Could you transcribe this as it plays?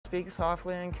speak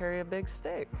softly and carry a big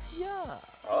stick. Yeah.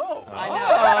 Oh. I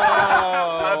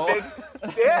know. A big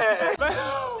stick.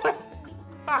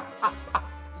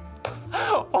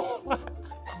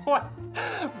 What?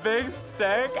 Big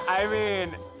stick? I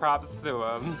mean, props to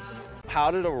him.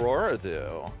 How did Aurora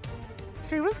do?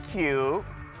 She was cute.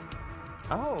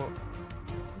 Oh.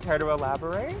 Care to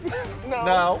elaborate?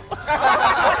 No.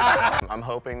 I'm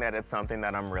hoping that it's something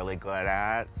that I'm really good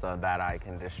at so that I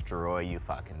can destroy you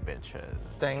fucking bitches.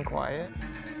 Staying quiet.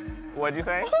 What'd you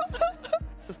say?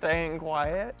 Staying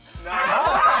quiet.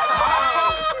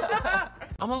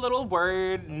 I'm a little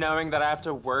worried knowing that I have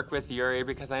to work with Yuri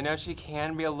because I know she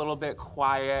can be a little bit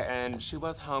quiet and she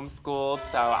was homeschooled,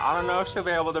 so I don't know if she'll be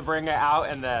able to bring it out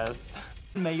in this.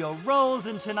 May your roles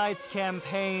in tonight's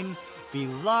campaign be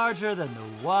larger than the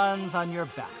ones on your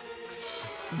backs.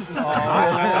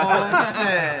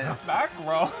 Back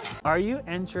rolls. Are you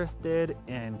interested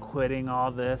in quitting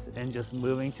all this and just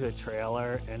moving to a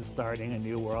trailer and starting a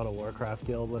new World of Warcraft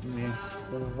guild with me?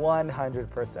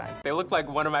 100%. They look like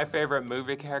one of my favorite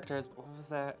movie characters. What was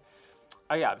that?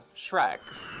 Oh yeah, Shrek.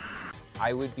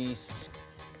 I would be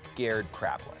scared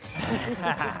crapless.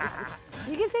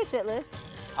 You can say shitless.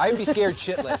 I'd be scared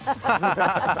shitless.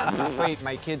 Wait,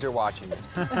 my kids are watching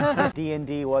this.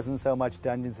 D&D wasn't so much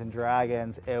Dungeons and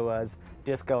Dragons, it was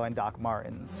disco and Doc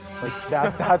Martens. Like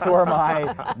that's where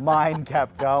my mind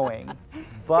kept going.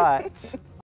 But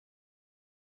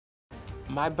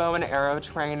My bow and arrow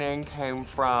training came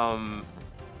from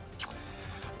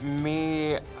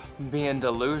me being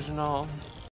delusional.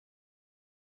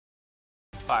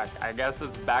 Fuck, I guess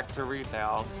it's back to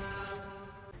retail.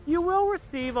 You will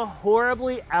receive a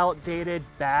horribly outdated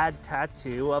bad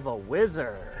tattoo of a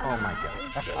wizard. Oh my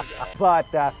God. but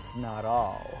that's not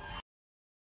all.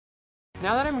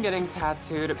 Now that I'm getting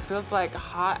tattooed, it feels like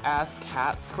hot-ass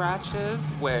cat scratches,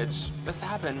 which has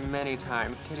happened many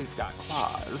times. Kitty's got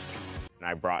claws.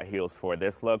 I brought heels for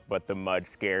this look, but the mud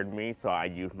scared me, so I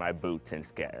used my boots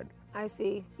instead. I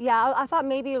see. Yeah, I thought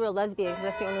maybe you were a lesbian because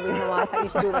that's the only reason why I thought you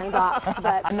should be wearing docs,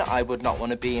 but... And I would not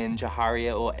want to be in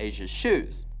Jaharia or Asia's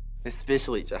shoes,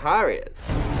 especially Jaharia's.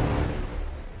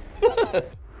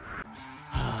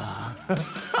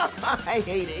 I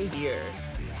hate it here.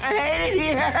 I hate it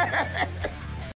here.